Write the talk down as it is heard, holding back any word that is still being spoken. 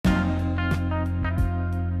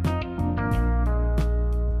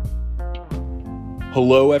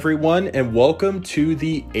Hello, everyone, and welcome to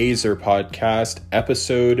the Azer Podcast,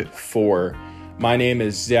 Episode 4. My name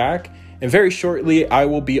is Zac, and very shortly, I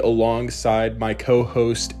will be alongside my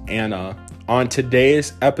co-host, Anna. On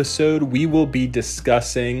today's episode, we will be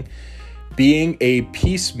discussing being a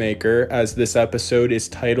peacemaker, as this episode is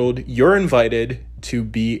titled, You're Invited to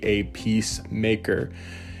Be a Peacemaker.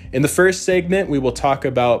 In the first segment, we will talk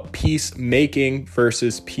about peacemaking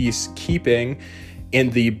versus peacekeeping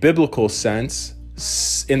in the biblical sense.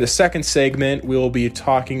 In the second segment, we will be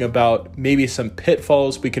talking about maybe some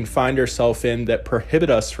pitfalls we can find ourselves in that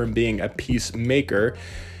prohibit us from being a peacemaker.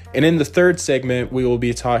 And in the third segment, we will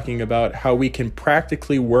be talking about how we can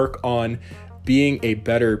practically work on being a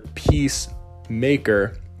better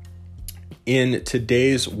peacemaker in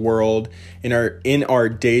today's world, in our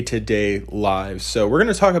day-to-day lives. So we're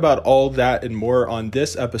going to talk about all that and more on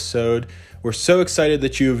this episode. We're so excited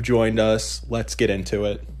that you have joined us. Let's get into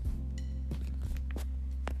it.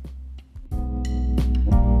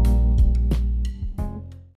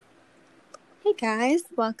 Hey guys,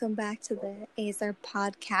 welcome back to the Azer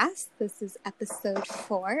Podcast. This is episode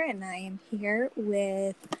 4, and I am here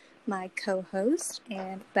with my co-host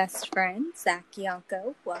and best friend, Zac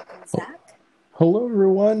Yonko. Welcome, Zac. Hello,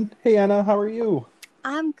 everyone. Hey, Anna, how are you?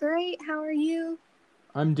 I'm great. How are you?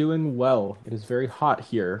 I'm doing well. It is very hot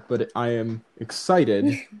here, but I am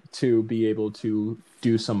excited to be able to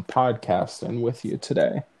do some podcasting with you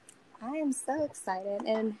today. I am so excited,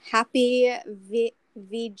 and happy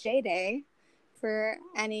VJ Day. For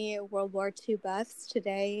any World War II buffs,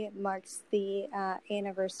 today marks the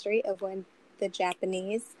anniversary of when the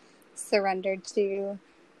Japanese surrendered to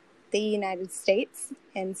the United States.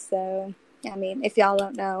 And so, I mean, if y'all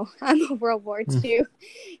don't know, I'm a World War II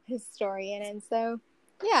historian. And so,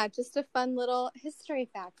 yeah, just a fun little history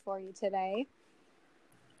fact for you today.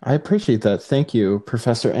 I appreciate that. Thank you,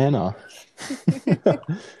 Professor Anna.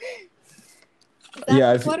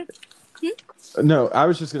 No, I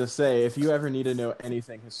was just going to say, if you ever need to know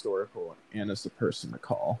anything historical, Anna's the person to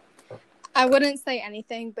call. I wouldn't say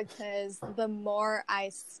anything because the more I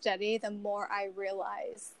study, the more I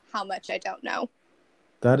realize how much I don't know.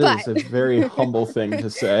 That is a very humble thing to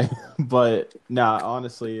say. But,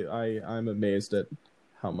 honestly, I'm amazed at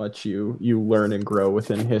how much you learn and grow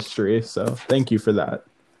within history. So thank you for that.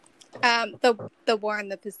 The war in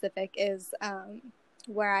the Pacific is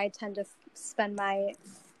where I tend to spend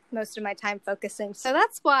most of my time focusing. So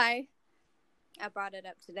that's why I brought it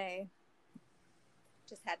up today.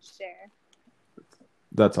 Just had to share.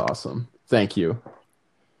 That's awesome. Thank you.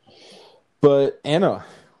 But Anna,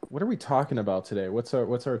 what are we talking about today? What's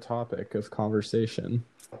our topic of conversation?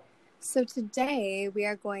 So today we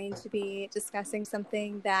are going to be discussing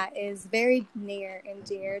something that is very near and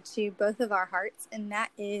dear to both of our hearts, and that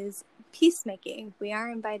is peacemaking. We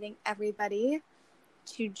are inviting everybody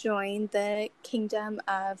to join the kingdom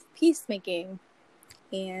of peacemaking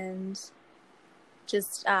and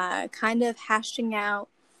just kind of hashing out,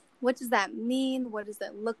 what does that mean? What does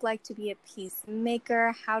it look like to be a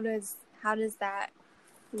peacemaker? How does that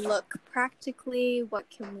look practically? What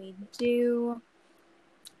can we do?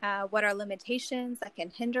 What are limitations that can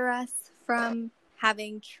hinder us from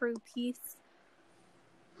having true peace?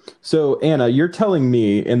 So Anna, you're telling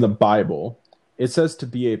me in the Bible it says to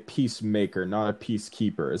be a peacemaker, not a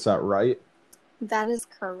peacekeeper. Is that right? That is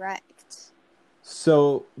correct.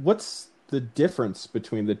 So what's the difference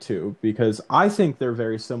between the two? Because I think they're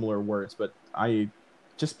very similar words, but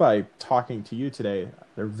just by talking to you today,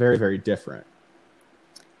 they're very, very different.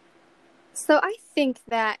 So I think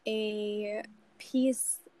that a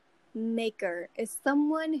peacemaker is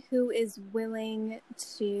someone who is willing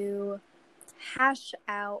to hash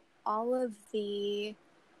out all of the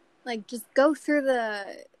just go through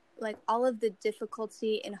all of the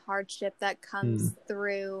difficulty and hardship that comes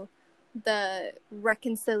through the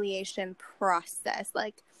reconciliation process,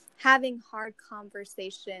 like having hard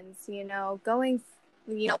conversations,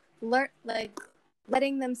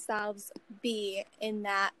 letting themselves be in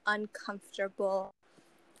that uncomfortable,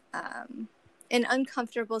 in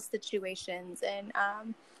uncomfortable situations and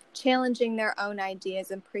challenging their own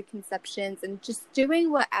ideas and preconceptions and just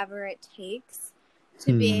doing whatever it takes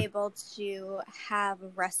to be able to have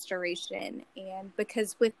restoration. And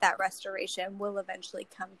because with that restoration will eventually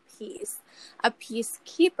come peace. A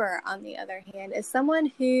peacekeeper, on the other hand, is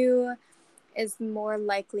someone who is more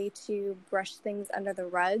likely to brush things under the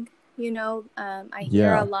rug. I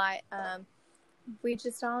hear a lot, we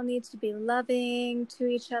just all need to be loving to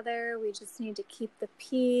each other. We just need to keep the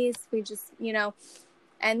peace. We just,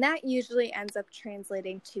 And that usually ends up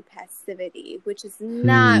translating to passivity, which is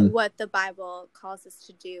not what the Bible calls us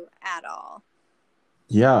to do at all.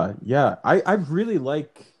 Yeah, yeah. I really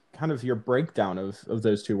like kind of your breakdown of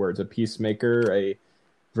those two words, a peacemaker, a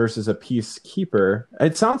versus a peacekeeper.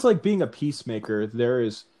 It sounds like being a peacemaker, there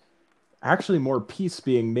is actually more peace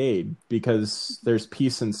being made because there's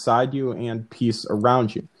peace inside you and peace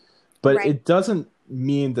around you. But Right. it doesn't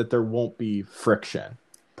mean that there won't be friction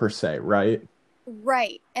per se, right?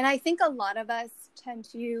 Right. And I think a lot of us tend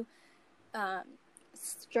to um,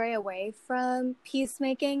 stray away from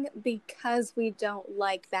peacemaking because we don't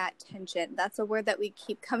like that tension. That's a word that we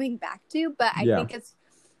keep coming back to, but I Yeah. think it's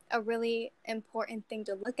a really important thing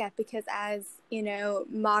to look at because as,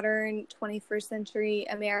 modern 21st century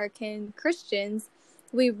American Christians,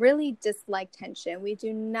 we really dislike tension. We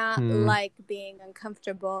do not Hmm. like being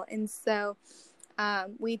uncomfortable. And so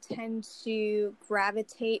we tend to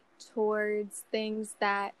gravitate towards things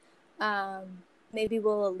that um, maybe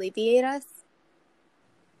will alleviate us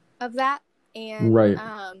of that. And Right.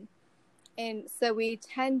 and so we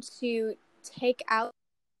tend to take out,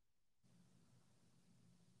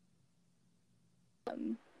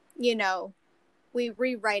 you know, we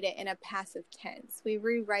rewrite it in a passive tense. We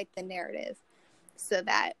rewrite the narrative so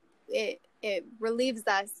that it relieves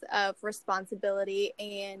us of responsibility,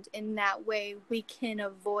 and in that way we can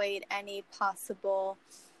avoid any possible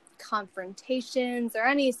confrontations or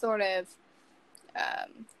any sort of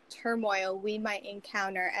turmoil we might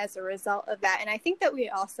encounter as a result of that. And I think that we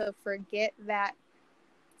also forget that.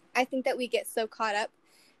 I think that we get so caught up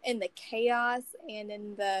in the chaos and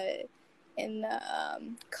in the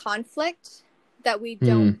conflict that we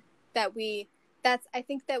don't Hmm. that we that's I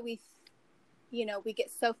think that we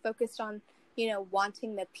get so focused on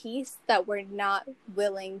wanting the peace that we're not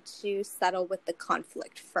willing to settle with the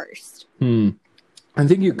conflict first. Hmm. I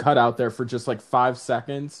think you cut out there for just like 5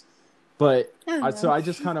 seconds, but Oh so no. I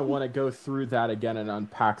just kind of want to go through that again and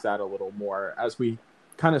unpack that a little more as we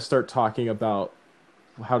kind of start talking about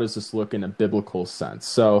how does this look in a biblical sense.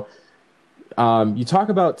 So you talk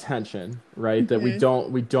about tension, right? That we Mm-hmm.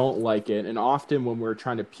 don't like it, and often when we're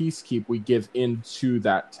trying to peacekeep, we give into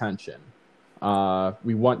that tension.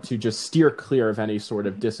 We want to just steer clear of any sort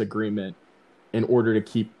of disagreement in order to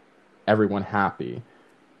keep everyone happy.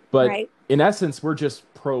 But Right. in essence, we're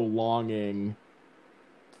just prolonging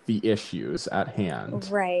the issues at hand.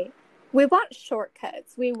 Right. We want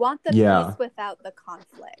shortcuts. We want the peace Yeah, without the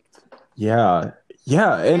conflict. yeah,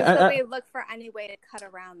 yeah, And so we look for any way to cut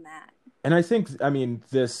around that. and I think,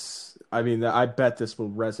 I bet this will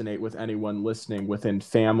resonate with anyone listening within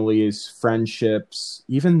families, friendships,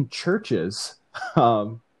 even churches.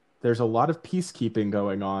 Um, there's a lot of peacekeeping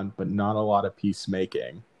going on, but not a lot of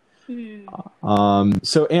peacemaking. Hmm.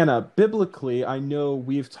 So Anna, biblically, I know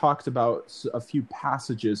we've talked about a few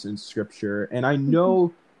passages in scripture, and I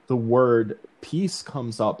know the word peace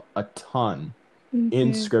comes up a ton in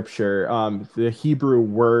Mm-hmm. scripture. The Hebrew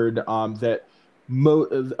word that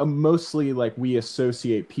mostly like we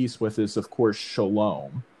associate peace with is, of course,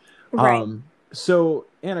 shalom. Right. So,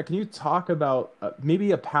 Anna, can you talk about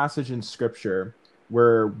maybe a passage in scripture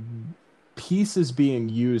where peace is being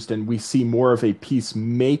used and we see more of a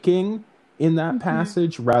peacemaking in that Mm-hmm.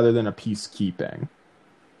 passage rather than a peacekeeping?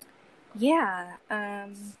 Yeah.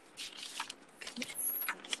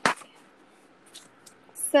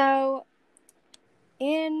 So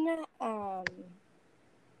in um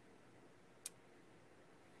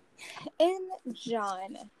in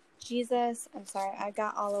John, Jesus, I'm sorry, I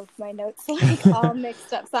got all of my notes like all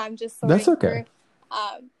mixed up, so I'm just That's sorting okay. through.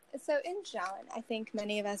 So in John, I think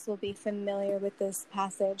many of us will be familiar with this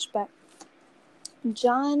passage, but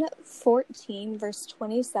John 14, verse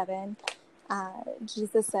 27,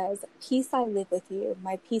 Jesus says, "Peace I live with you,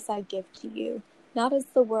 my peace I give to you. Not as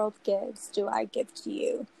the world gives, do I give to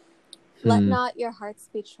you. Let Hmm. not your hearts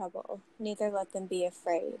be troubled, neither let them be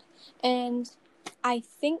afraid." And I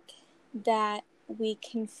think that we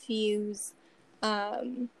confuse,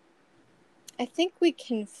 um,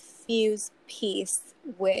 peace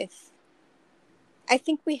with, I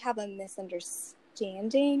think we have a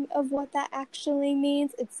misunderstanding of what that actually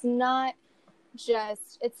means. It's not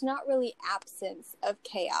really absence of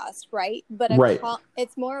chaos, right? But Right.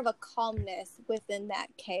 it's more of a calmness within that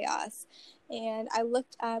chaos. And I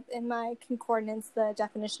looked up in my concordance the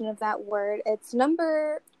definition of that word. It's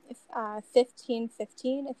number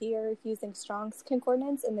 1515 if you're using Strong's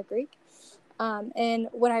concordance in the Greek. And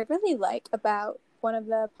what I really like about one of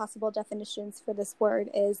the possible definitions for this word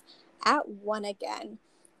is at one again.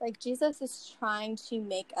 Like Jesus is trying to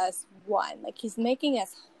make us one. Like he's making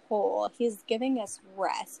us whole. He's giving us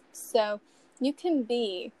rest. So you can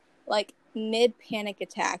be like mid panic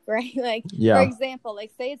attack, right? Like for Yeah. example,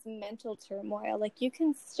 like say it's mental turmoil, like you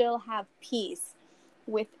can still have peace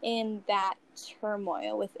within that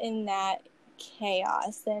turmoil, within that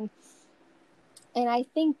chaos. And I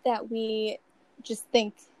think that we just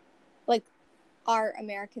think, like, our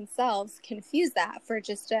American selves confuse that for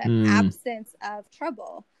just an absence of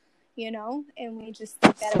trouble, and we just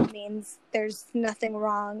think that it means there's nothing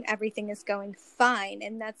wrong, everything is going fine.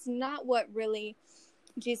 And that's not what really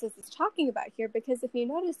Jesus is talking about here, because if you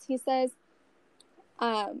notice, he says,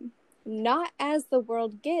 not as the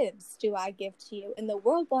world gives do I give to you. And the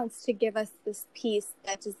world wants to give us this peace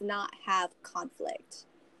that does not have conflict.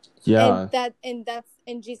 Yeah.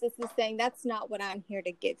 And Jesus is saying, that's not what I'm here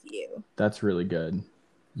to give you. That's really good.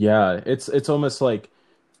 Yeah, it's almost like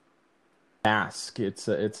mask. It's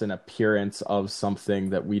an appearance of something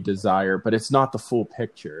that we desire, but it's not the full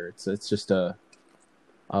picture. It's just a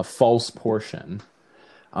false portion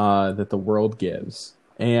that the world gives.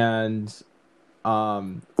 And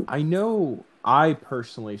I know I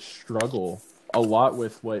personally struggle a lot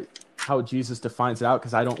with how Jesus defines it out,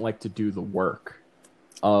 because I don't like to do the work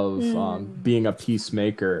of being a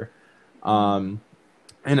peacemaker. And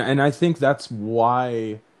I think that's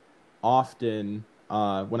why often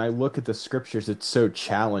when I look at the scriptures, it's so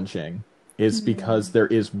challenging, is because there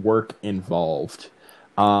is work involved.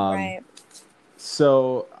 Right.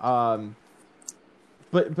 So,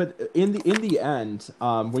 but in the end,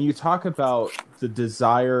 when you talk about the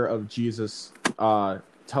desire of Jesus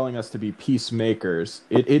telling us to be peacemakers,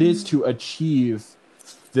 it is to achieve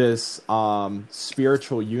this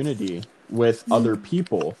spiritual unity with other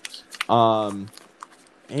people. And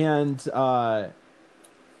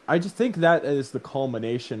I just think that is the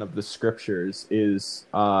culmination of the scriptures, is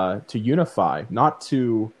to unify, not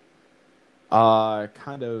to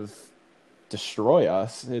kind of destroy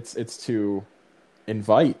us. It's to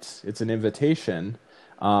invite. It's an invitation,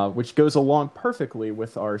 which goes along perfectly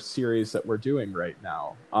with our series that we're doing right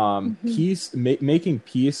now. Making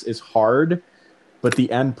peace is hard, but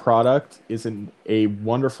the end product is a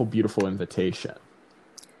wonderful, beautiful invitation.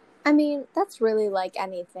 I mean, that's really like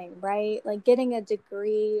anything, right? Like getting a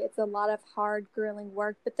degree, it's a lot of hard, grueling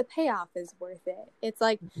work, but the payoff is worth it. It's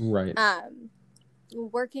like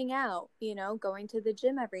working out, going to the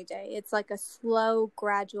gym every day. It's like a slow,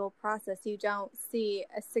 gradual process. You don't see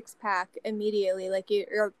a six-pack immediately. Like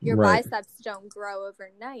your biceps don't grow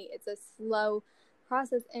overnight. It's a slow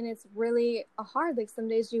process, and it's really hard. Like some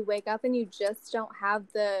days you wake up and you just don't have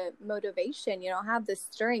the motivation. You don't have the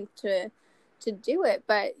strength to do it,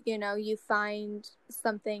 but you find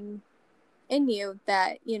something in you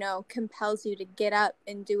that compels you to get up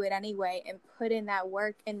and do it anyway and put in that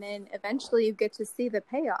work, and then eventually you get to see the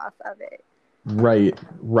payoff of it. Right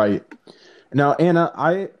Now,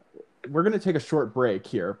 Anna, we're going to take a short break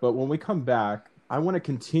here, but when we come back, I want to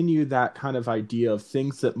continue that kind of idea of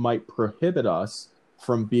things that might prohibit us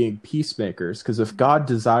from being peacemakers, because if God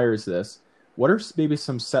desires this, what are maybe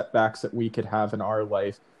some setbacks that we could have in our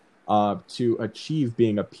life to achieve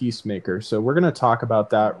being a peacemaker? So we're going to talk about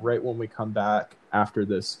that right when we come back after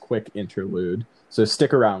this quick interlude. So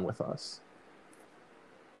stick around with us.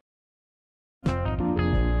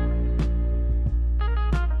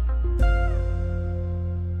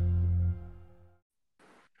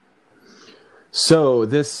 So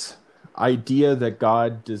this idea that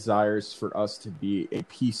God desires for us to be a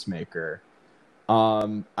peacemaker,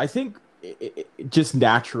 I think just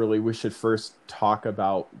naturally we should first talk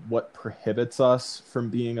about what prohibits us from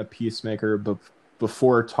being a peacemaker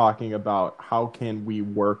before talking about how can we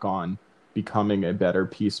work on becoming a better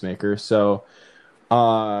peacemaker. So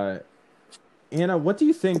Anna, what do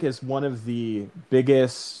you think is one of the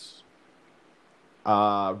biggest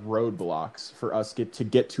roadblocks for us to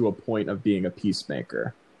get to a point of being a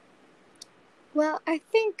peacemaker? Well, I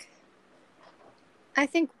think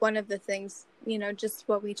one of the things, just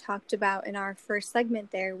what we talked about in our first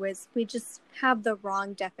segment there, was we just have the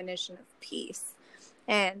wrong definition of peace.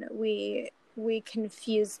 And we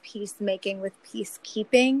confuse peacemaking with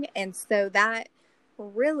peacekeeping. And so that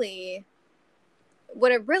really,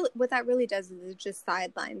 what that really does is it just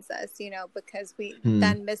sidelines us, because we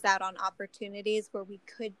then miss out on opportunities where we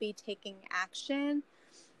could be taking action,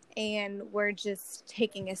 and we're just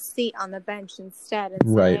taking a seat on the bench instead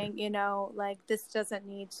and saying, like, this doesn't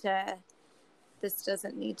need to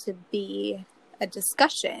be a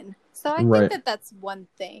discussion. So I think that's one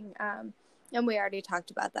thing. And we already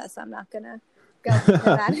talked about that, so I'm not going to go into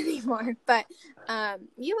that anymore. But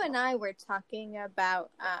you and I were talking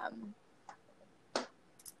about,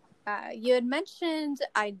 you had mentioned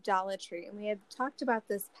idolatry, and we had talked about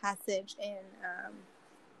this passage in,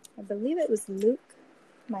 I believe it was Luke.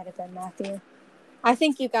 Might have been Matthew. I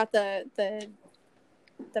think you got the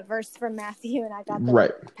verse from Matthew, and I got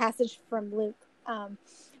the passage from Luke.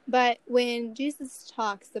 But when Jesus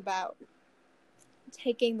talks about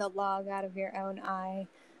taking the log out of your own eye,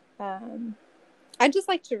 I'd just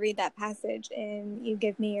like to read that passage and you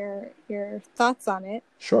give me your thoughts on it.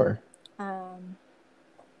 Sure.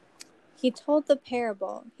 He told them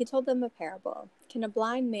a parable. Can a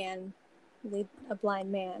blind man lead a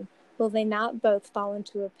blind man? Will they not both fall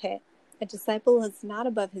into a pit? A disciple is not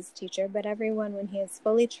above his teacher, but everyone, when he is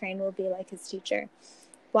fully trained, will be like his teacher.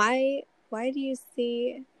 Why do you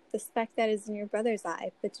see the speck that is in your brother's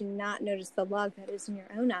eye, but do not notice the log that is in your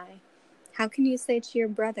own eye? How can you say to your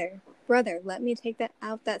brother, let me take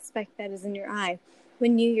that speck that is in your eye,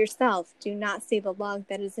 when you yourself do not see the log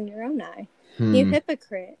that is in your own eye? You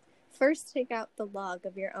hypocrite! First take out the log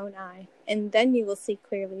of your own eye, and then you will see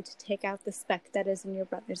clearly to take out the speck that is in your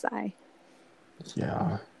brother's eye.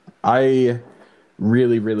 Yeah. I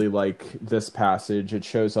really, really like this passage. It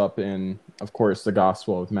shows up in, of course, the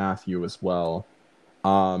Gospel of Matthew as well.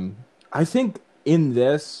 I think in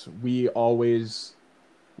this, we always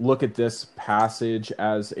look at this passage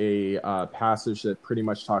as a passage that pretty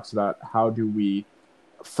much talks about how do we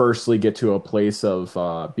firstly get to a place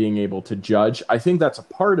of being able to judge. I think that's a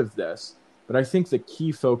part of this, but I think the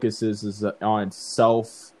key focus is on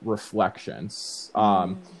self-reflection.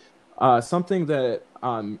 Something that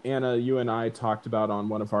Anna, you and I talked about on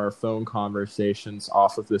one of our phone conversations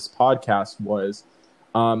off of this podcast was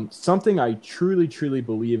something I truly, truly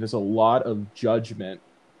believe is a lot of judgment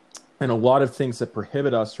and a lot of things that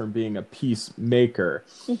prohibit us from being a peacemaker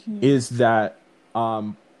is that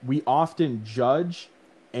we often judge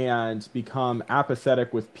and become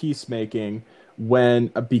apathetic with peacemaking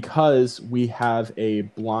because we have a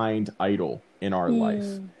blind idol in our life.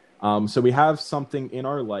 So we have something in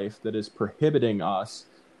our life that is prohibiting us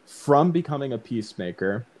from becoming a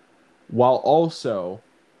peacemaker while also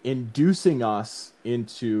inducing us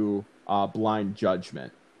into blind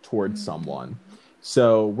judgment towards someone.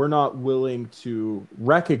 So we're not willing to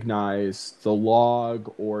recognize the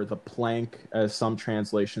log or the plank, as some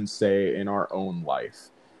translations say, in our own life.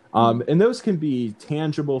 And those can be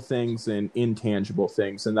tangible things and intangible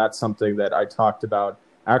things. And that's something that I talked about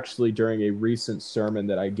actually during a recent sermon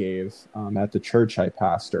that I gave at the church I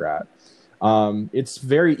pastor at. It's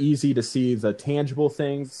very easy to see the tangible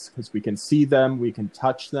things because we can see them, we can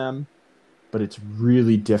touch them, but it's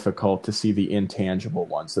really difficult to see the intangible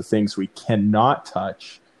ones, the things we cannot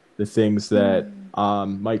touch, the things that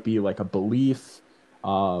might be like a belief,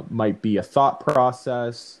 might be a thought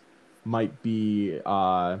process, might be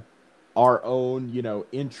our own,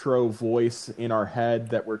 intro voice in our head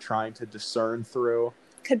that we're trying to discern through.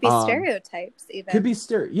 Could be stereotypes even. Could be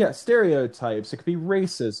stereotypes. It could be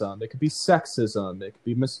racism. It could be sexism. It could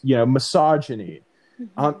be misogyny.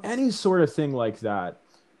 Any sort of thing like that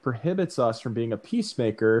prohibits us from being a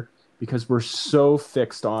peacemaker because we're so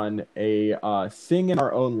fixed on a thing in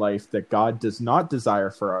our own life that God does not desire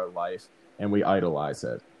for our life, and we idolize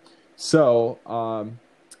it. So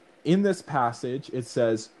in this passage, it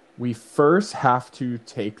says we first have to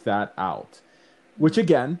take that out, which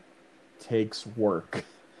again takes work.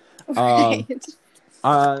 Right.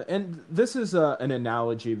 And this is an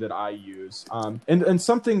analogy that I use. And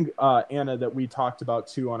something, Anna, that we talked about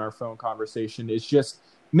too on our phone conversation is just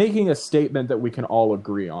making a statement that we can all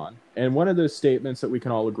agree on. And one of those statements that we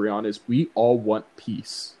can all agree on is we all want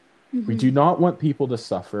peace. We do not want people to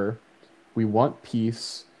suffer. We want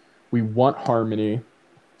peace. We want harmony.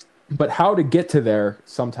 But how to get to there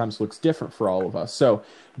sometimes looks different for all of us. So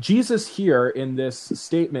Jesus here in this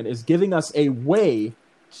statement is giving us a way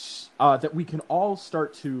that we can all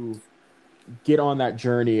start to get on that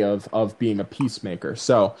journey of being a peacemaker.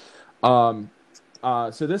 So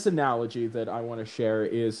this analogy that I want to share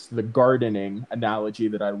is the gardening analogy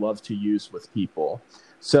that I love to use with people.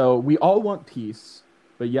 So we all want peace,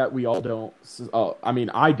 but yet we all don't.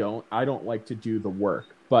 I don't like to do the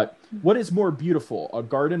work. But what is more beautiful, a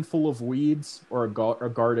garden full of weeds or a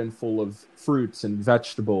garden full of fruits and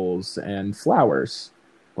vegetables and flowers?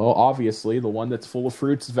 Well, obviously, the one that's full of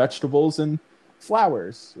fruits, vegetables, and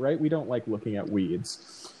flowers, right? We don't like looking at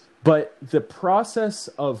weeds. But the process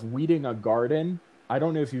of weeding a garden, I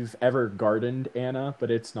don't know if you've ever gardened, Anna, but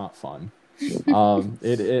it's not fun.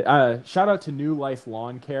 Shout out to New Life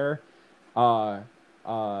Lawn Care.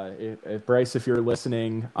 Bryce, if you're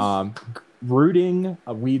listening, rooting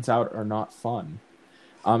weeds out are not fun.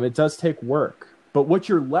 It does take work. But what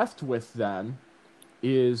you're left with then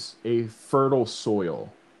is a fertile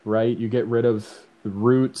soil, right? You get rid of the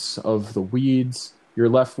roots of the weeds. You're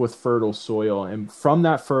left with fertile soil. And from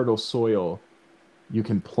that fertile soil, you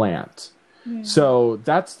can plant. So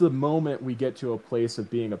that's the moment we get to a place of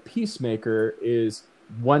being a peacemaker is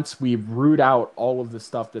once we root out all of the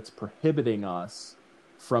stuff that's prohibiting us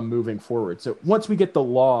from moving forward. So once we get the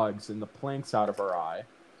logs and the planks out of our eye,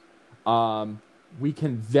 we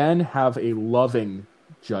can then have a loving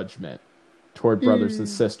judgment toward brothers and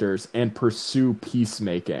sisters and pursue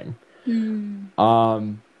peacemaking.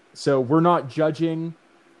 So we're not judging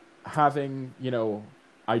having,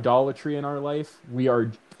 idolatry in our life. We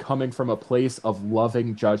are coming from a place of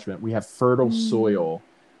loving judgment. We have fertile soil.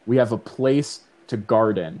 We have a place to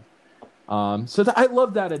garden. I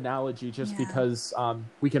love that analogy just because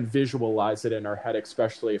we can visualize it in our head,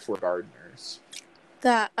 especially if we're gardeners.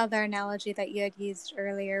 The other analogy that you had used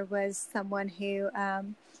earlier was someone who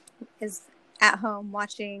is at home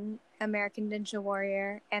watching American Ninja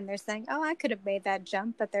Warrior, and they're saying, "Oh, I could have made that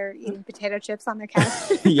jump," but they're eating potato chips on their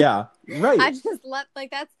couch. Yeah, right. I just love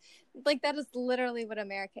that is literally what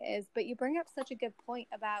America is. But you bring up such a good point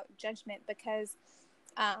about judgment because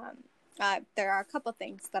there are a couple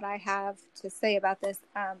things that I have to say about this.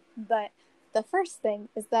 But the first thing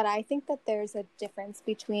is that I think that there's a difference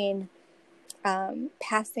between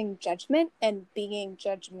passing judgment and being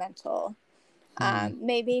judgmental.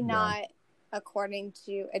 Maybe not according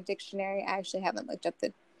to a dictionary. I actually haven't looked up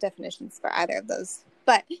the definitions for either of those.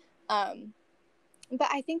 But I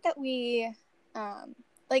think that we,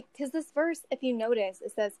 because this verse, if you notice,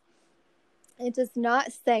 it says, it does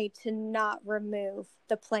not say to not remove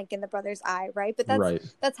the plank in the brother's eye, right? But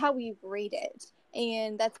that's how we read it.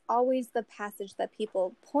 And that's always the passage that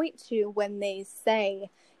people point to when they say,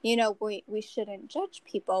 we shouldn't judge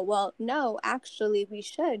people. Well, no, actually we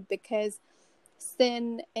should, because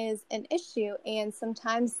sin is an issue, and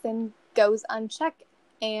sometimes sin goes unchecked,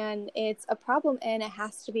 and it's a problem, and it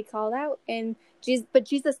has to be called out. But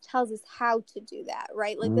Jesus tells us how to do that,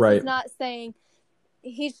 right? This is not saying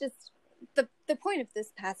he's just the point of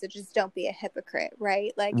this passage is don't be a hypocrite,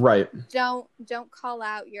 right? Don't call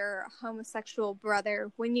out your homosexual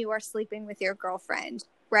brother when you are sleeping with your girlfriend,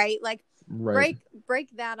 right? Break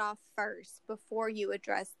that off first before you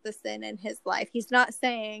address the sin in his life. He's not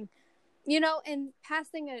saying, and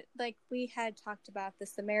passing it, like we had talked about the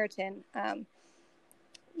Samaritan, the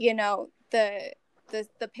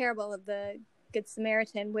parable of the Good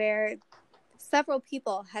Samaritan, where several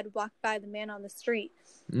people had walked by the man on the street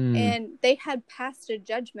and they had passed a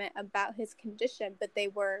judgment about his condition, but they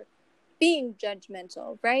were being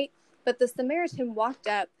judgmental, right? But the Samaritan walked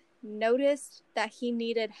up, noticed that he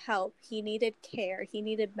needed help, he needed care, he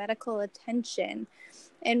needed medical attention,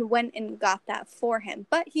 and went and got that for him.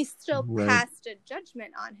 But he still passed a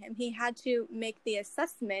judgment on him. He had to make the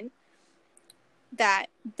assessment that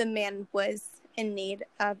the man was in need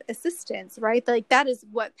of assistance, right? That is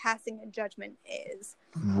what passing a judgment is.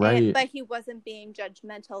 Right. But he wasn't being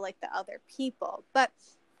judgmental like the other people. But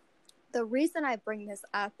the reason I bring this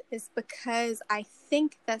up is because I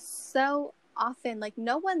think that so often,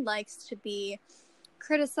 no one likes to be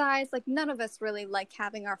criticized. None of us really like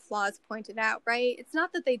having our flaws pointed out, right? It's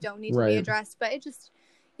not that they don't need to be addressed, but it just,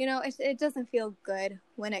 it doesn't feel good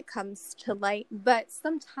when it comes to light. But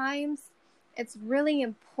sometimes it's really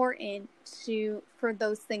important for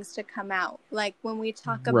those things to come out. When we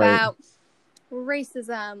talk about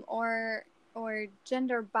racism or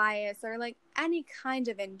gender bias or any kind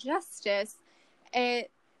of injustice,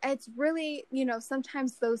 it's really,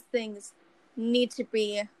 sometimes those things need to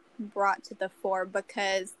be brought to the fore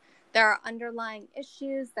because there are underlying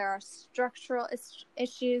issues, there are structural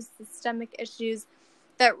issues, systemic issues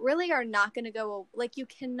that really are not going to go, you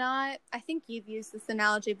cannot, I think you've used this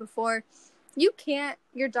analogy before,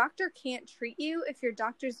 your doctor can't treat you if your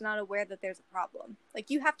doctor's not aware that there's a problem.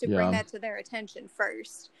 You have to bring that to their attention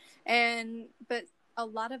first. But a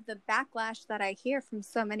lot of the backlash that I hear from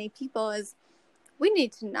so many people is we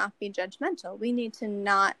need to not be judgmental. We need to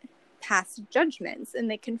not pass judgments,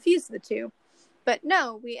 and they confuse the two. But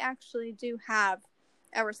no, we actually do have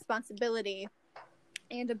a responsibility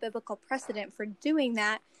and a biblical precedent for doing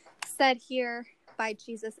that, said here by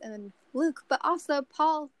Jesus and Luke, but also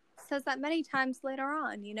Paul says that many times later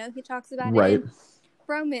on. He talks about it in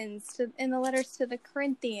Romans, in the letters to the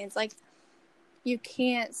Corinthians. You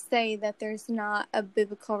can't say that there's not a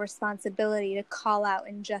biblical responsibility to call out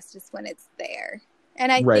injustice when it's there.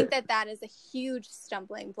 And I think that is a huge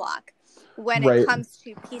stumbling block when it comes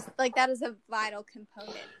to peace. That is a vital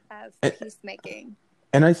component of peacemaking.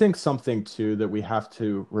 And I think something too that we have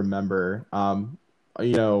to remember,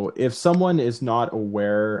 if someone is not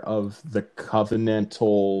aware of the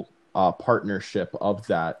covenantal partnership of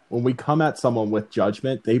that, when we come at someone with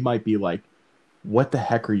judgment, they might be like, what the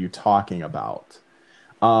heck are you talking about?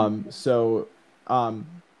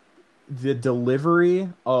 the delivery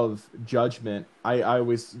of judgment, I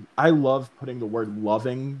love putting the word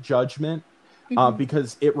loving judgment, Mm-hmm.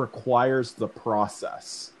 because it requires the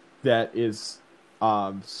process that is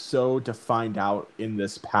so defined out in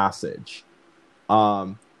this passage.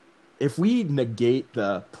 Um, if we negate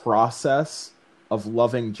the process of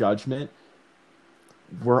loving judgment,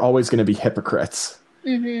 we're always going to be hypocrites.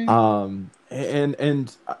 Mm-hmm.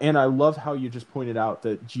 And I love how you just pointed out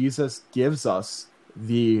that Jesus gives us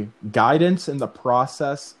the guidance and the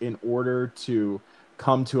process in order to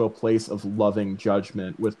come to a place of loving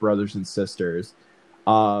judgment with brothers and sisters.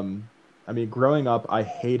 I mean, growing up, I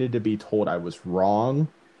hated to be told I was wrong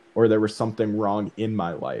or there was something wrong in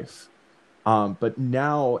my life. But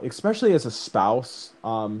now, especially as a spouse,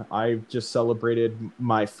 I just celebrated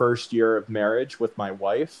my first year of marriage with my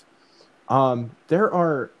wife. There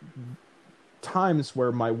are times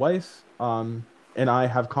where my wife and I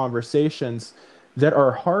have conversations that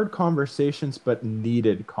are hard conversations, but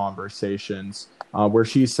needed conversations, where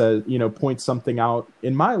she says, points something out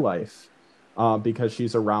in my life, because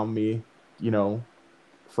she's around me, you know,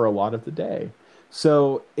 for a lot of the day.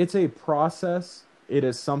 So it's a process. It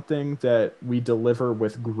is something that we deliver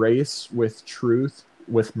with grace, with truth,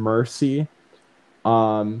 with mercy,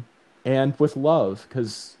 um, and with love.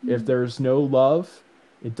 Because if there's no love,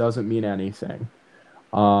 it doesn't mean anything.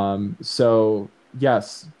 So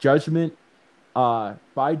yes, judgment.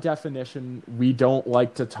 By definition, we don't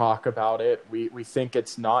like to talk about it. We think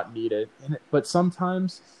it's not needed, but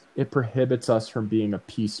sometimes it prohibits us from being a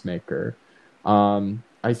peacemaker.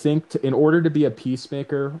 I think in order to be a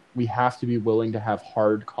peacemaker, we have to be willing to have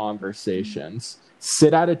hard conversations,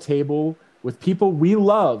 sit at a table with people we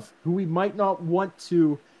love, who we might not want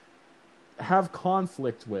to have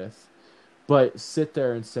conflict with, but sit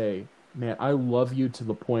there and say, man, I love you to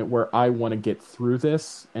the point where I want to get through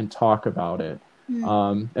this and talk about it.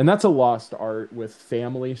 And that's a lost art with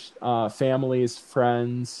families,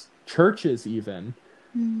 friends, churches, even,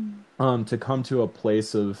 to come to a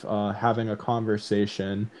place of having a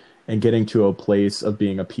conversation and getting to a place of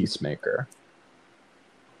being a peacemaker.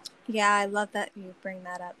 Yeah, I love that you bring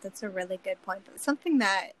that up. That's a really good point. But something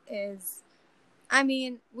that is, I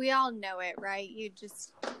mean, we all know it, right? You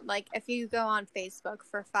just, like, if you go on Facebook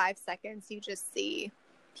for 5 seconds, you just see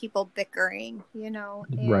people bickering, And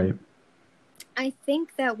Right. I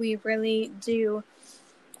think that we really do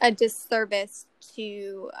a disservice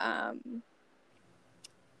to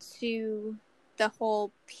the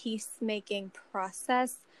whole peacemaking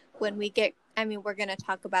process when we get, I mean, we're going to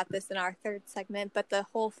talk about this in our third segment, but the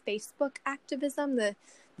whole Facebook activism, the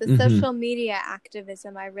social media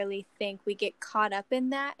activism, I really think we get caught up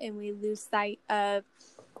in that and we lose sight of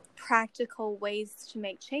practical ways to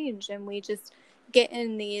make change, and we just get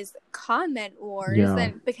in these comment wars,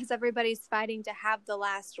 and because everybody's fighting to have the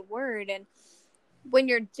last word. And when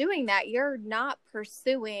you're doing that, you're not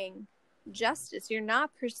pursuing justice, you're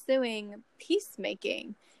not pursuing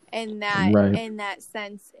peacemaking in that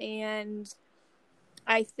sense. And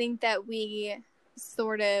I think that we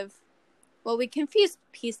sort of, well, we confuse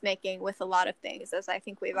peacemaking with a lot of things, as I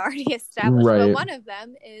think we've already established. Right. But one of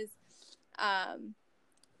them is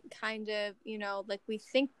kind of, like, we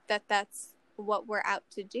think that that's what we're out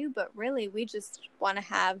to do, but really we just want to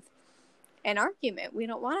have an argument. We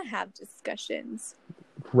don't want to have discussions.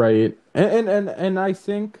 Right. And I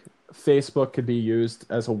think Facebook could be used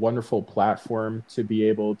as a wonderful platform to be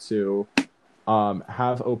able to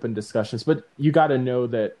have open discussions, but you got to know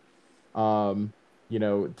that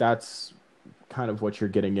that's kind of what you're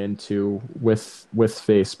getting into with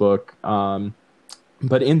Facebook.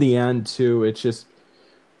 But in the end, too, it's just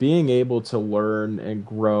being able to learn and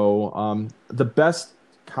grow. The best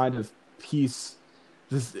kind of peace,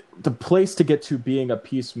 the place to get to being a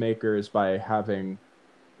peacemaker is by having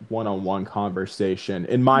one-on-one conversation,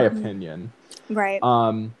 in my opinion. Right.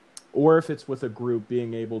 Or if it's with a group,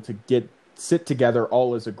 being able to sit together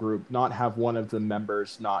all as a group, not have one of the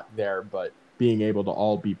members not there, but being able to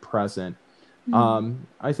all be present.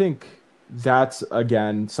 I think that's,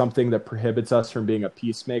 again, something that prohibits us from being a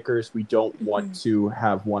peacemakers. We don't want to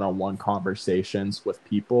have one-on-one conversations with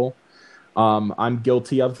people. I'm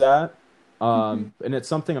guilty of that. And it's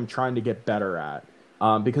something I'm trying to get better at.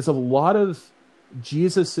 Because a lot of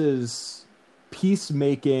Jesus's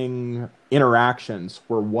peacemaking interactions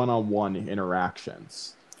were one-on-one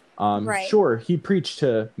interactions. Right. Sure, he preached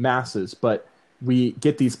to masses, but we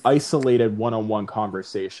get these isolated one-on-one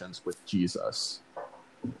conversations with Jesus.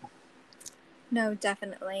 No,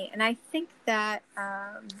 definitely. And I think that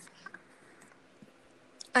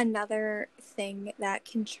another thing that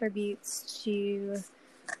contributes to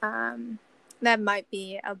that might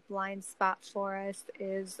be a blind spot for us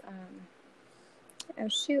is, oh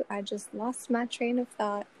shoot, I just lost my train of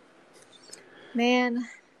thought. Man,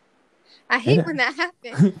 I hate when that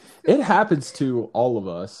happens. It happens to all of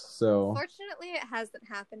us. So Fortunately, it hasn't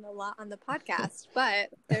happened a lot on the podcast, but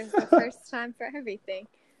there's a first time for everything.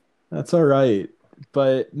 that's all right.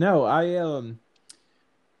 But no,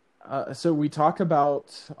 so we talk about,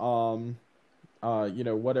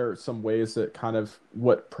 what are some ways that kind of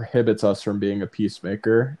what prohibits us from being a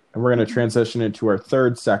peacemaker? And we're going to transition into our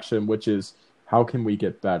third section, which is how can we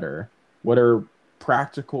get better? What are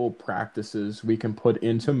practical practices we can put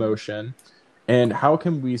into motion? And how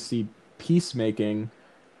can we see peacemaking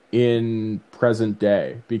in present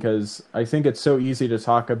day? Because I think it's so easy to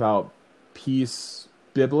talk about peace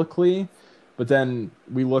biblically, but then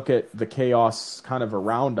we look at the chaos kind of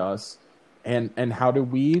around us, and how do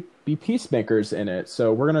we be peacemakers in it?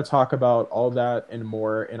 So we're going to talk about all that and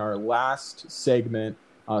more in our last segment.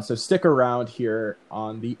 So stick around here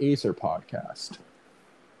on the Azer podcast.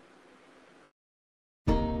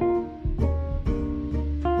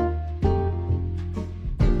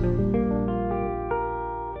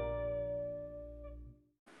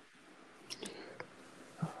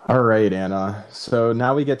 All right, Anna. So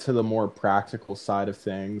now we get to the more practical side of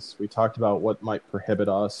things. We talked about what might prohibit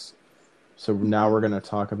us. So now we're going to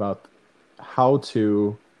talk about how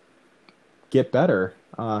to get better,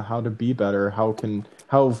 how to be better. How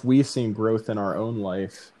have we seen growth in our own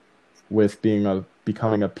life with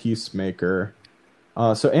becoming a peacemaker?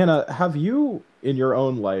 So Anna, have you in your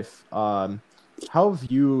own life, how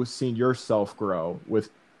have you seen yourself grow with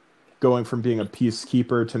going from being a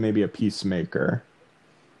peacekeeper to maybe a peacemaker?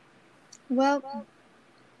 Well,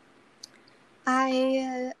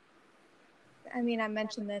 I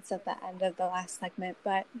mentioned this at the end of the last segment,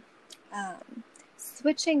 but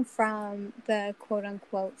switching from the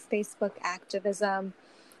quote-unquote Facebook activism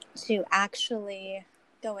to actually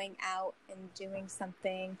going out and doing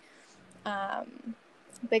something,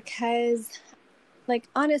 because, like,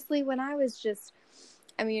 honestly, when I was just,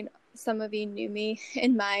 some of you knew me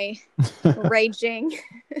in my raging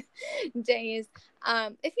days.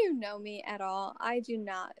 If you know me at all, I do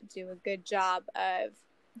not do a good job of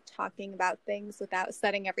talking about things without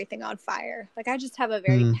setting everything on fire. Like, I just have a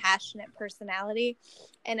very passionate personality,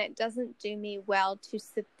 and it doesn't do me well to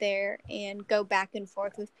sit there and go back and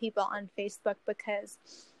forth with people on Facebook, because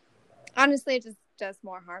honestly, it just does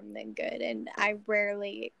more harm than good. And I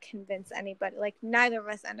rarely convince anybody. Like, neither of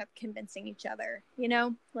us end up convincing each other,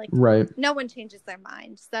 like, Right. No one changes their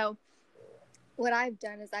mind. So what I've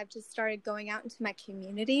done is I've just started going out into my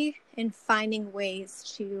community and finding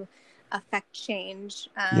ways to affect change.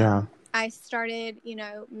 I started,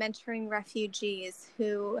 mentoring refugees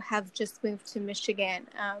who have just moved to Michigan.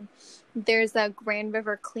 There's a Grand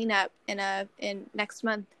River cleanup in next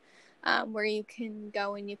month, where you can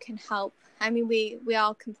go and you can help. We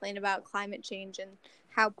all complain about climate change and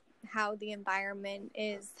how the environment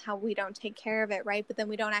is, how we don't take care of it, right? But then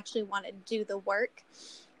we don't actually want to do the work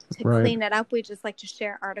to clean it up. We just like to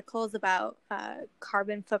share articles about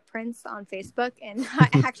carbon footprints on Facebook and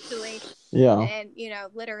actually, and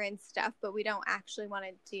litter and stuff, but we don't actually want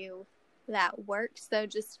to do that work. So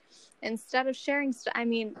just instead of sharing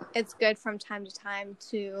it's good from time to time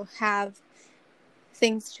to have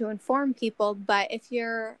things to inform people, but if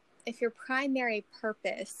your primary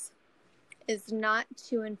purpose is not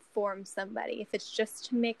to inform somebody, if it's just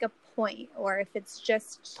to make a point, or if it's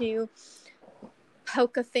just to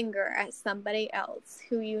poke a finger at somebody else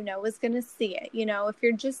who is going to see it, if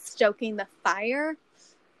you're just stoking the fire,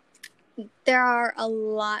 there are a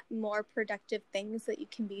lot more productive things that you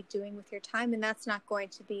can be doing with your time, and that's not going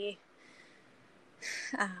to be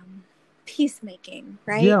peacemaking,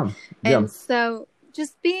 right? And so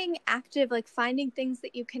just being active, like finding things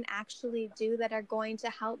that you can actually do that are going to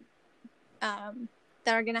help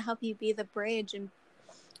you be the bridge and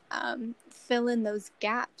fill in those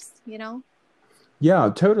gaps,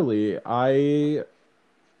 Yeah, totally. I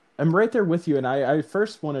am right there with you. And I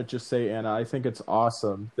first want to just say, Anna, I think it's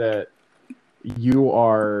awesome that you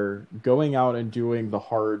are going out and doing the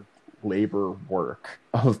hard labor work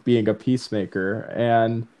of being a peacemaker.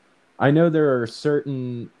 And I know there are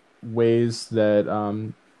certain ways that,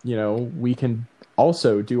 we can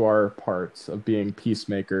also do our parts of being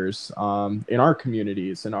peacemakers in our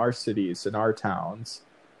communities, in our cities, in our towns.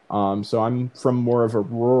 So I'm from more of a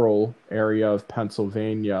rural area of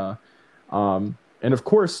Pennsylvania. And of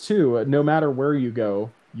course, too, no matter where you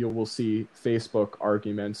go, you will see Facebook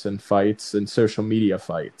arguments and fights and social media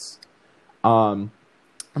fights.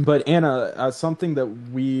 But Anna, something that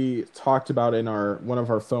we talked about in our one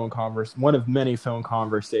of many phone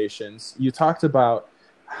conversations, you talked about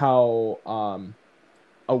how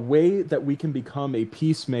a way that we can become a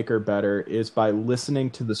peacemaker better is by listening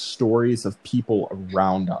to the stories of people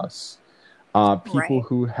around us. People Right.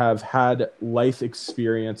 who have had life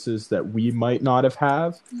experiences that we might not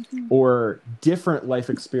have Mm-hmm. or different life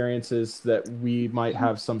experiences that we might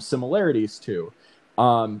have some similarities to.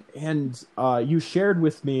 And you shared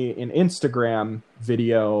with me an Instagram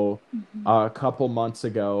video Mm-hmm. a couple months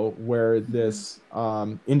ago where this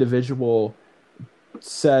individual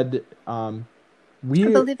said, I we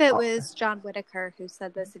believe it was John Whitaker who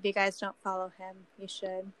said this. If you guys don't follow him, you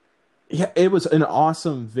should. yeah, it was an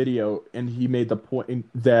awesome video, and he made the point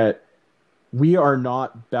that we are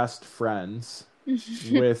not best friends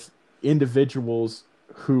with individuals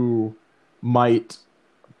who might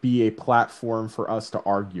be a platform for us to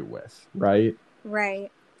argue with, right?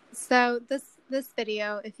 Right. So this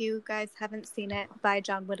video, if you guys haven't seen it, by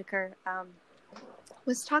John Whitaker,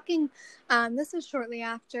 was talking. This was shortly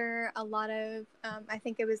after a lot of. I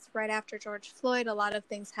think it was right after George Floyd. A lot of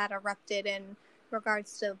things had erupted in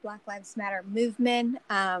regards to the Black Lives Matter movement.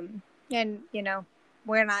 And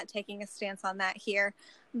we're not taking a stance on that here,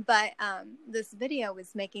 but this video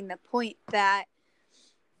was making the point that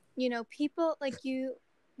people like you,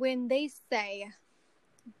 when they say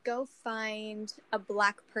go find a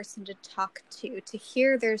Black person to talk to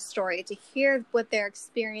hear their story, to hear what their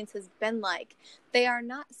experience has been like. They are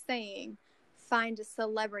not saying find a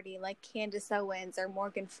celebrity like Candace Owens or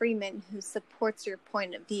Morgan Freeman who supports your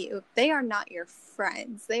point of view. They are not your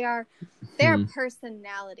friends. They are Hmm.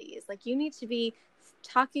 personalities. Like, you need to be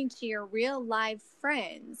talking to your real live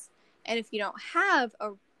friends. And if you don't have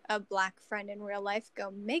a Black friend in real life,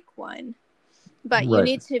 go make one. But you Right.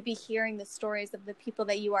 need to be hearing the stories of the people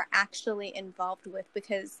that you are actually involved with,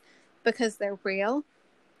 because they're real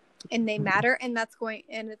and they matter, and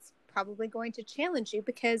it's probably going to challenge you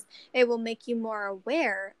because it will make you more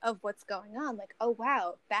aware of what's going on. Like, oh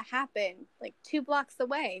wow, that happened like 2 blocks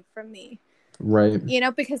away from me. Right.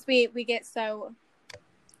 Because we get so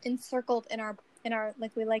encircled in our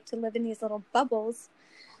like, we like to live in these little bubbles,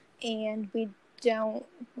 and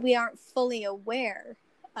we aren't fully aware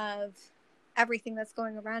of everything that's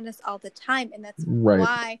going around us all the time. And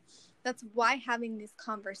Right. that's why having these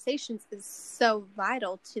conversations is so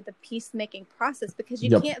vital to the peacemaking process, because you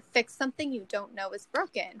Yep. can't fix something you don't know is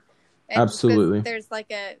broken. And Absolutely. there's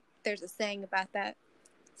a saying about that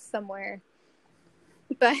somewhere.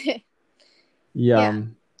 But Yeah. yeah.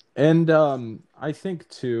 And I think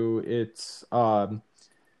too, it's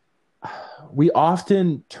we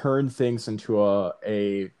often turn things into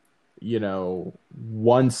a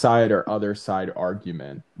one side or other side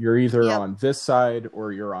argument. You're either Yep. on this side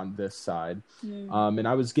or you're on this side. Mm. And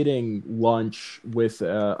I was getting lunch with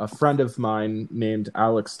a friend of mine named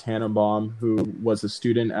Alex Tannenbaum, who was a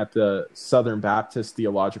student at the Southern Baptist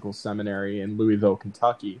Theological Seminary in Louisville,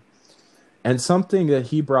 Kentucky. And something that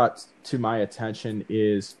he brought to my attention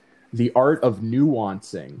is the art of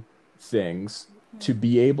nuancing things to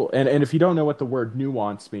be able, and if you don't know what the word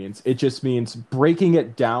nuance means, it just means breaking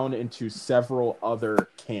it down into several other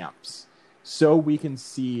camps so we can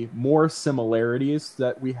see more similarities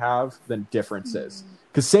that we have than differences.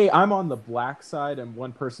 Because say I'm on the black side and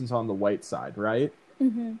one person's on the white side, right?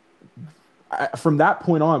 Mm-hmm. From that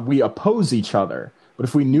point on, we oppose each other. But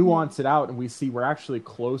if we Mm-hmm. nuance it out and we see we're actually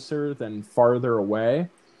closer than farther away,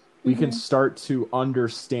 we can Mm-hmm. start to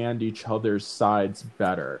understand each other's sides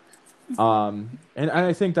better. Mm-hmm. And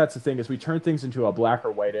I think that's the thing, is we turn things into a black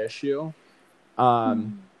or white issue.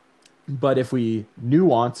 Um, but if we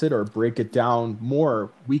nuance it or break it down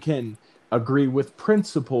more, we can agree with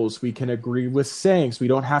principles. We can agree with sayings. We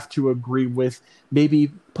don't have to agree with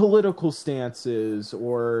maybe political stances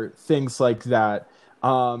or things like that.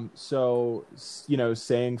 So,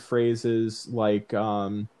 saying phrases like,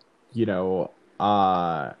 you know,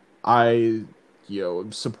 I,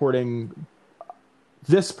 supporting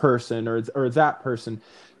this person or that person,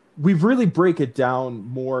 we really break it down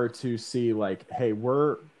more to see like, hey,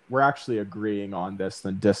 we're actually agreeing on this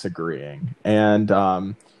than disagreeing,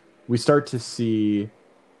 and we start to see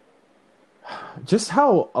just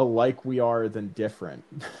how alike we are than different,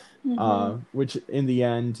 Mm-hmm. which in the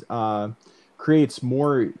end creates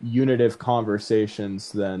more unitive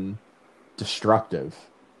conversations than destructive.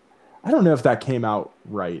 I don't know if that came out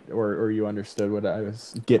right, or you understood what I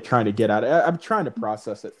was trying to get at. I'm trying to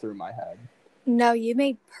process it through my head. No, you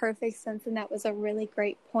made perfect sense, and that was a really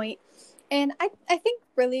great point. And I think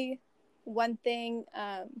really one thing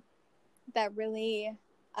that really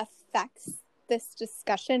affects this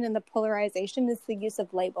discussion and the polarization is the use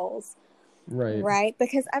of labels. Right.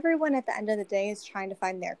 Because everyone at the end of the day is trying to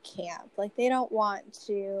find their camp. Like, they want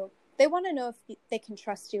to know if they can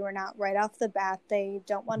trust you or not right off the bat. They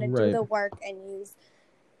don't want to do the work and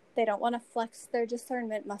they don't want to flex their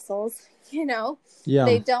discernment muscles, Yeah.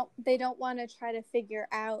 They don't want to try to figure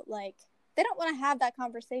out, like, they don't want to have that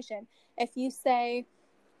conversation. If you say,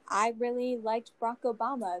 I really liked Barack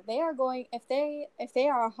Obama, they are going, if they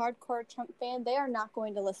are a hardcore Trump fan, they are not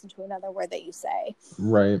going to listen to another word that you say.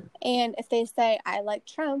 Right. And if they say, I like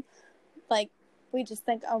Trump, like, we just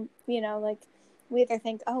think, like, we either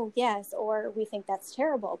think, oh, yes, or we think that's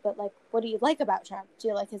terrible. But, like, what do you like about Trump? Do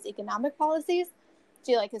you like his economic policies?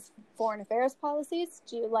 Do you like his foreign affairs policies?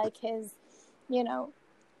 Do you like his,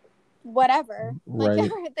 whatever?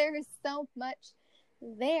 Right. Like, there is so much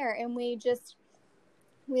there. And we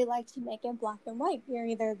like to make it black and white. You're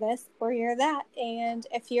either this or you're that. And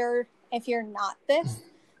if you're not this,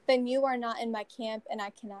 then you are not in my camp, and I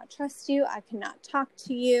cannot trust you. I cannot talk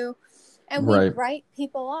to you. And we write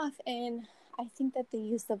people off. And I think that the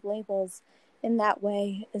use of labels in that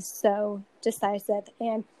way is so decisive.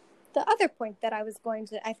 And the other point that I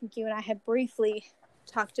think you and I had briefly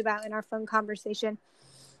talked about in our phone conversation,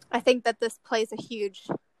 I think that this plays a huge,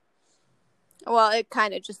 it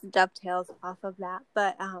kind of just dovetails off of that,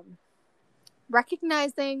 but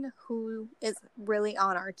recognizing who is really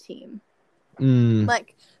on our team.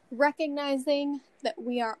 Like, recognizing that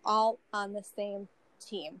we are all on the same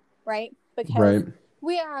team, right? Because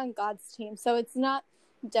we are on God's team. So it's not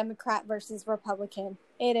Democrat versus Republican.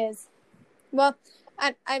 It is,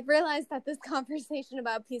 I realized that this conversation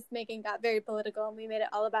about peacemaking got very political, and we made it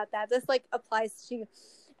all about that. This, like, applies to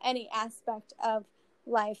any aspect of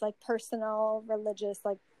life, like personal, religious,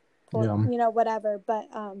 like, whatever. But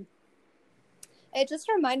it just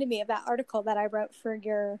reminded me of that article that I wrote for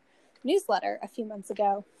your newsletter a few months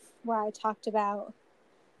ago, where I talked about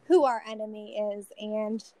who our enemy is,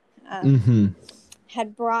 and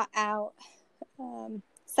had brought out 2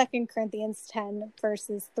 Corinthians 10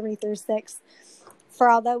 verses 3-6. For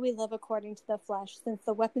although we live according to the flesh, since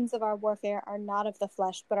the weapons of our warfare are not of the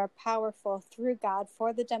flesh, but are powerful through God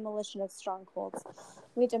for the demolition of strongholds,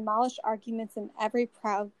 we demolish arguments and every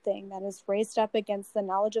proud thing that is raised up against the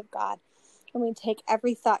knowledge of God, and we take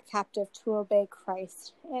every thought captive to obey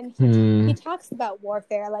Christ. And he talks about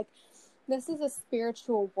warfare, like, this is a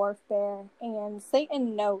spiritual warfare, and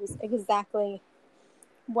Satan knows exactly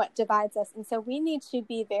what divides us. And so we need to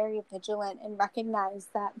be very vigilant and recognize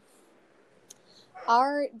that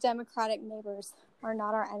our Democratic neighbors are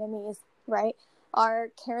not our enemies, right? Our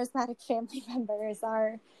charismatic family members,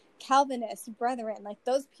 our Calvinist brethren, like,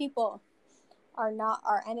 those people are not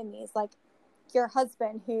our enemies. Like, your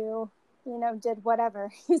husband who, did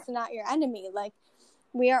whatever, he's not your enemy. Like,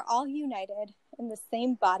 we are all united in the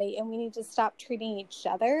same body, and we need to stop treating each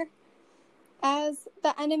other as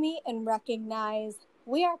the enemy and recognize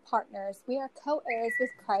we are partners. We are co-heirs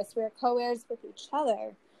with Christ. We are co-heirs with each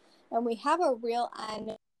other. And we have a real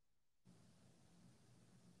enemy.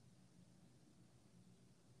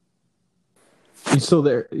 You still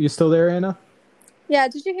there, Anna? Yeah,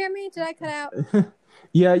 did you hear me? Did I cut out?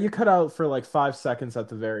 Yeah, you cut out for like 5 seconds at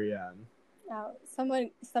the very end. Oh,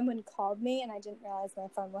 someone called me, and I didn't realize my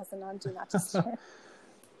phone wasn't on Do Not Disturb.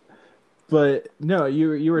 But no,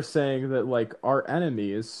 you were saying that, like, our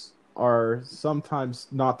enemies are sometimes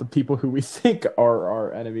not the people who we think are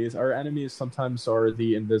our enemies. Our enemies sometimes are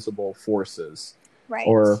the invisible forces. Right.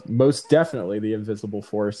 Or most definitely the invisible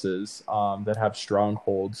forces that have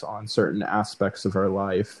strongholds on certain aspects of our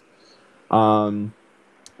life. And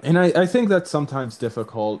I think that's sometimes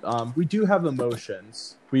difficult. We do have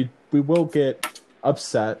emotions. We will get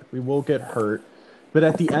upset. We will get hurt. But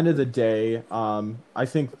at the end of the day, I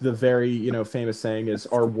think the very famous saying is,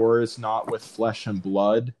 "Our war is not with flesh and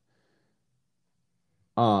blood."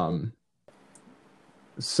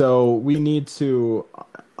 So we need to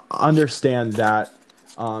understand that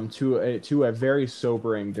to a very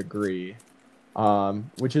sobering degree,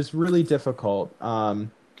 which is really difficult.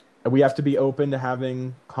 We have to be open to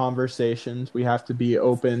having conversations. We have to be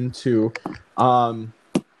open to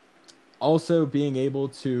also being able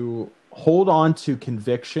to hold on to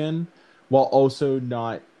conviction while also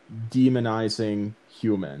not demonizing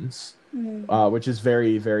humans, which is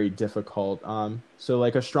very, very difficult. So,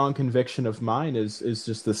 like, a strong conviction of mine is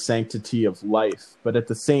just the sanctity of life. But at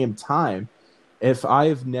the same time, if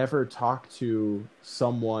I've never talked to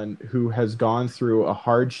someone who has gone through a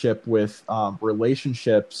hardship with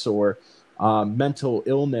relationships or mental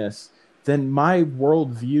illness, then my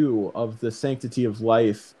worldview of the sanctity of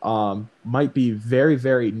life might be very,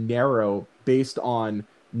 very narrow based on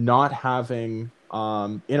not having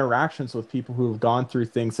interactions with people who have gone through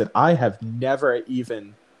things that I have never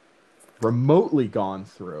even remotely gone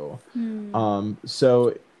through.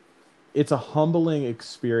 So it's a humbling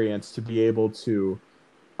experience to be able to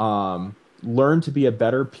learn to be a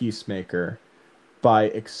better peacemaker by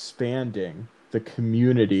expanding the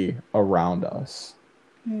community around us.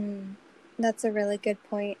 That's a really good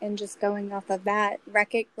point. And just going off of that,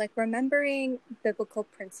 remembering biblical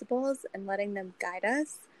principles and letting them guide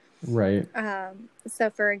us. Right. So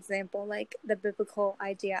for example, like the biblical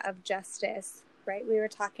idea of justice, right? We were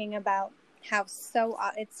talking about how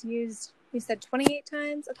it's used, you said 28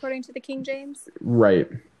 times according to the King James. Right.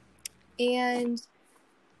 And,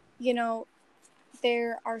 you know,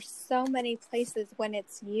 there are so many places when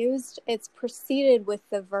it's used, it's preceded with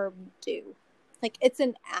the verb do. Like it's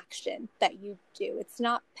an action that you do. It's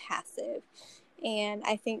not passive. And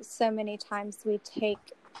I think so many times we take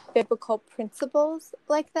biblical principles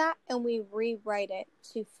like that and we rewrite it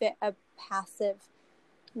to fit a passive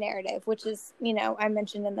narrative, which is, I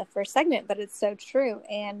mentioned in the first segment, but it's so true.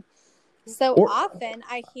 And so often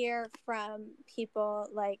I hear from people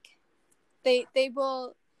like they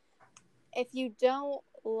will, if you don't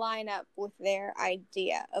line up with their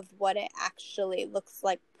idea of what it actually looks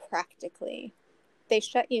like practically, they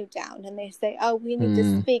shut you down and they say, oh, we need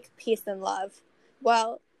to speak peace and love.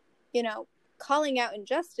 Well, calling out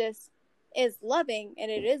injustice is loving and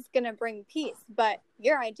it is going to bring peace. But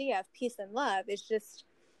your idea of peace and love is just,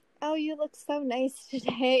 oh, you look so nice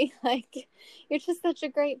today. Like, you're just such a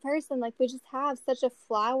great person. Like, we just have such a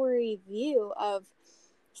flowery view of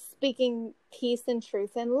speaking peace and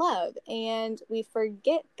truth and love. And we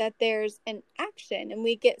forget that there's an action and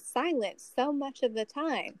we get silent so much of the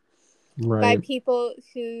time by people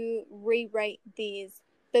who rewrite these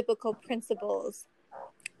biblical principles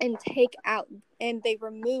and they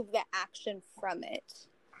remove the action from it.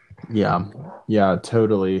 Yeah,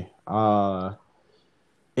 totally. I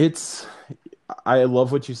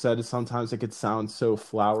love what you said. Sometimes it could sound so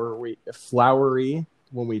flowery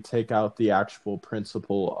when we take out the actual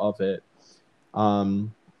principle of it.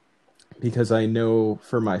 Because I know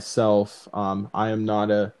for myself, I am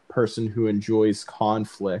not a person who enjoys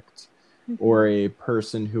conflict or a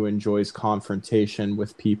person who enjoys confrontation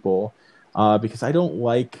with people, because I don't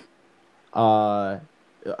like, I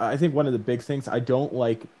think one of the big things, I don't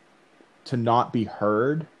like to not be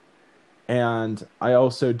heard. And I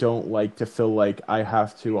also don't like to feel like I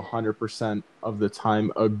have to 100% of the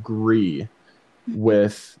time agree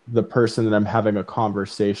with the person that I'm having a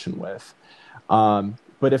conversation with.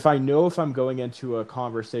 But if I'm going into a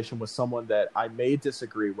conversation with someone that I may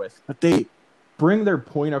disagree with, but they bring their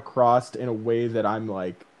point across in a way that I'm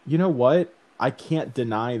like, you know what? I can't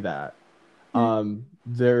deny that.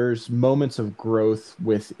 There's moments of growth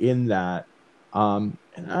within that. And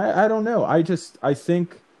I don't know. I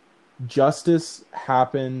think justice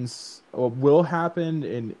happens, or will happen,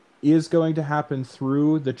 and is going to happen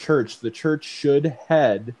through the church. The church should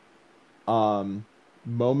head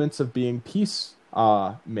moments of being peace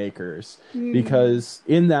makers, because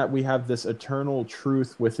in that we have this eternal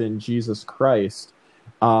truth within Jesus Christ.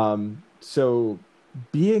 So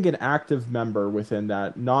being an active member within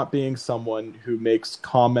that, not being someone who makes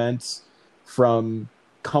comments from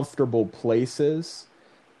comfortable places,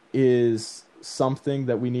 is something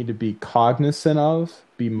that we need to be cognizant of,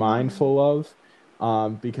 be mindful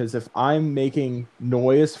of, because if I'm making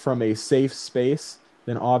noise from a safe space,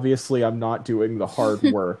 then obviously I'm not doing the hard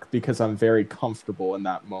work because I'm very comfortable in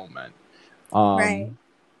that moment. Right.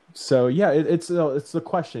 So yeah, it's the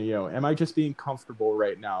question, am I just being comfortable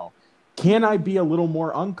right now? Can I be a little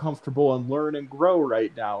more uncomfortable and learn and grow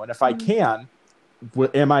right now? And if I can,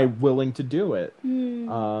 am I willing to do it?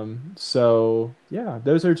 So yeah,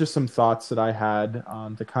 those are just some thoughts that I had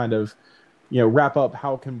to kind of, wrap up.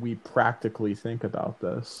 How can we practically think about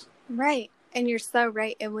this? Right. And you're so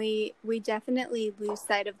right. And we definitely lose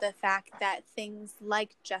sight of the fact that things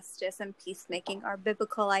like justice and peacemaking are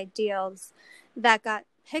biblical ideals that got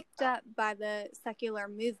picked up by the secular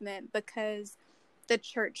movement because the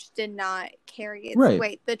church did not carry its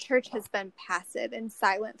weight. The church has been passive and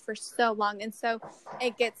silent for so long. And so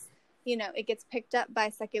it gets picked up by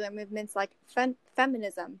secular movements like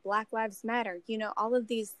feminism, Black Lives Matter, all of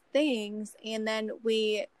these things. And then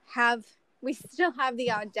we still have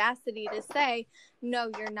the audacity to say, no,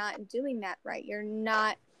 you're not doing that right.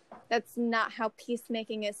 That's not how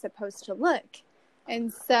peacemaking is supposed to look.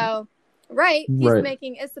 And so,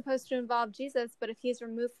 peacemaking is supposed to involve Jesus, but if he's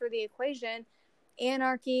removed from the equation,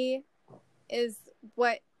 anarchy is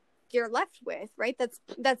what you're left with, right?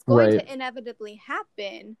 That's going to inevitably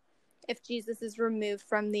happen if Jesus is removed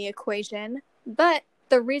from the equation. But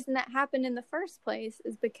the reason that happened in the first place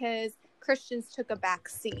is because Christians took a back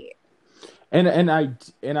seat. And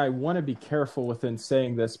I want to be careful within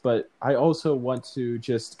saying this, but I also want to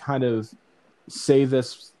just kind of say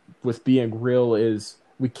this with being real is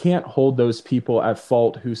we can't hold those people at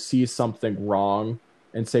fault who see something wrong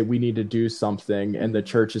and say we need to do something, and the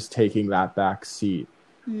church is taking that back seat.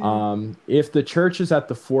 If the church is at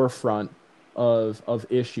the forefront of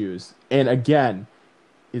issues, and again,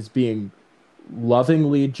 is being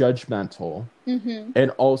lovingly judgmental,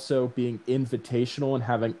 and also being invitational and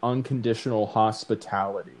having unconditional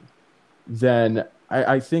hospitality, then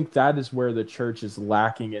I think that is where the church is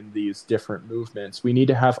lacking in these different movements. We need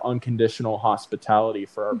to have unconditional hospitality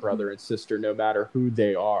for our brother and sister, no matter who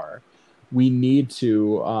they are. We need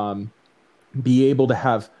to be able to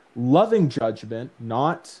have loving judgment,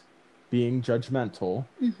 not being judgmental,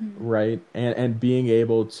 right? And being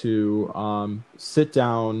able to sit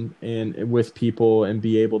down with people and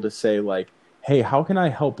be able to say, like, hey, how can I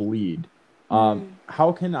help lead?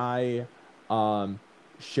 How can I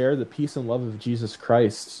share the peace and love of Jesus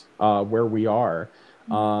Christ where we are?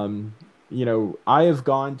 I have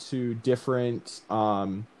gone to different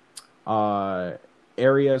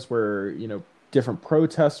areas where, different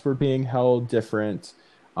protests were being held, different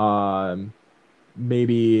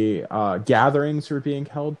maybe gatherings were being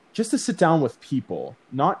held, just to sit down with people,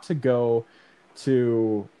 not to go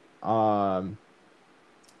to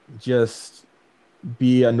just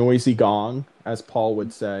be a noisy gong, as Paul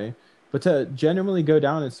would say, but to genuinely go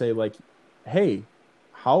down and say, like, hey,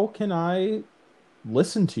 how can I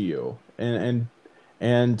listen to you and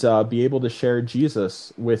be able to share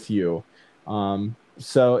Jesus with you?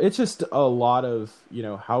 So it's just a lot of,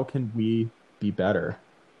 how can we be better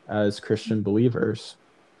as Christian believers?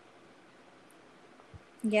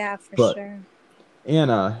 Yeah, for sure.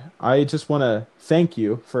 Anna, I just want to thank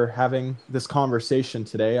you for having this conversation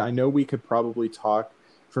today. I know we could probably talk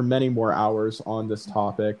for many more hours on this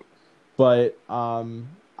topic, but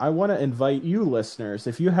I want to invite you listeners,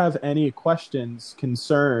 if you have any questions,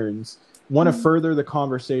 concerns, want to further the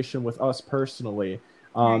conversation with us personally,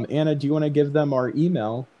 Anna, do you want to give them our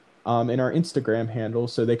email and our Instagram handle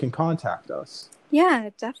so they can contact us? Yeah,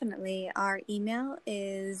 definitely. Our email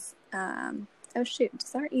is, does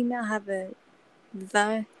our email have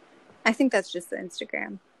I think that's just the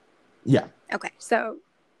Instagram. Yeah. Okay, so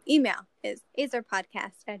email is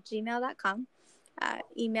azerpodcast@gmail.com.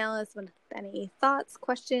 Email us with any thoughts,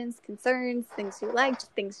 questions, concerns, things you liked,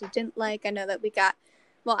 things you didn't like. I know that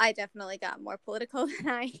I definitely got more political than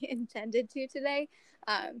I intended to today.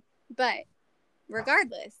 But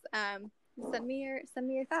regardless, send me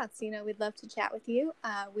your thoughts. We'd love to chat with you.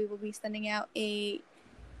 We will be sending out a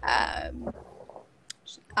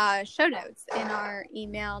show notes in our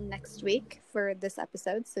email next week for this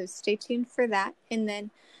episode, so stay tuned for that. And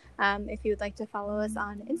then if you would like to follow us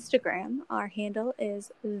on Instagram, our handle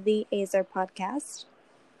is the Azer Podcast.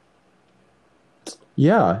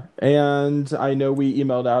 Yeah, and I know we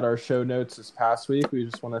emailed out our show notes this past week. We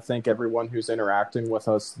just want to thank everyone who's interacting with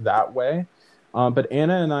us that way. But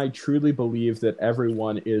Anna and I truly believe that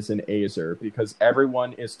everyone is an Azer because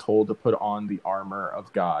everyone is told to put on the armor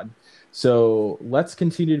of God. So let's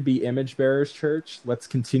continue to be image bearers, church. Let's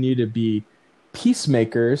continue to be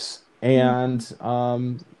peacemakers, and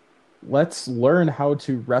let's learn how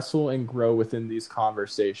to wrestle and grow within these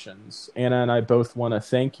conversations. Anna and I both want to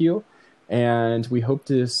thank you, and we hope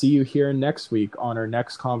to see you here next week on our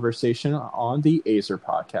next conversation on the Azer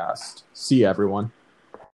Podcast. See you, everyone.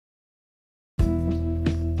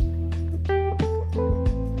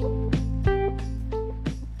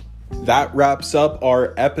 That wraps up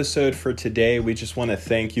our episode for today. We just want to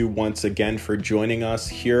thank you once again for joining us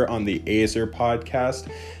here on the Azer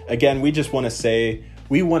Podcast. Again, we just want to say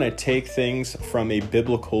we want to take things from a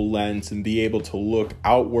biblical lens and be able to look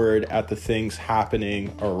outward at the things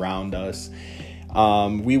happening around us.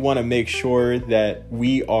 We want to make sure that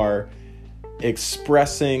we are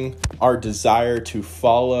expressing our desire to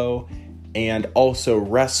follow and also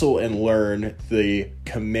wrestle and learn the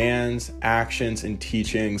commands, actions, and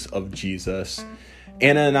teachings of Jesus.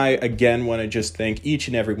 Anna and I, again, want to just thank each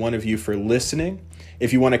and every one of you for listening.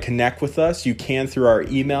 If you want to connect with us, you can through our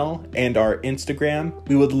email and our Instagram.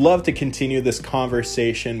 We would love to continue this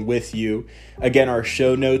conversation with you. Again, our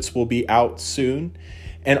show notes will be out soon.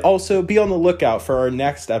 And also be on the lookout for our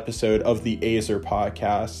next episode of the Azer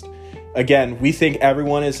Podcast. Again, we think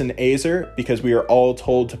everyone is an Azer because we are all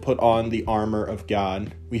told to put on the armor of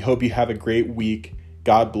God. We hope you have a great week.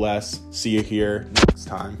 God bless. See you here next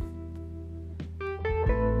time.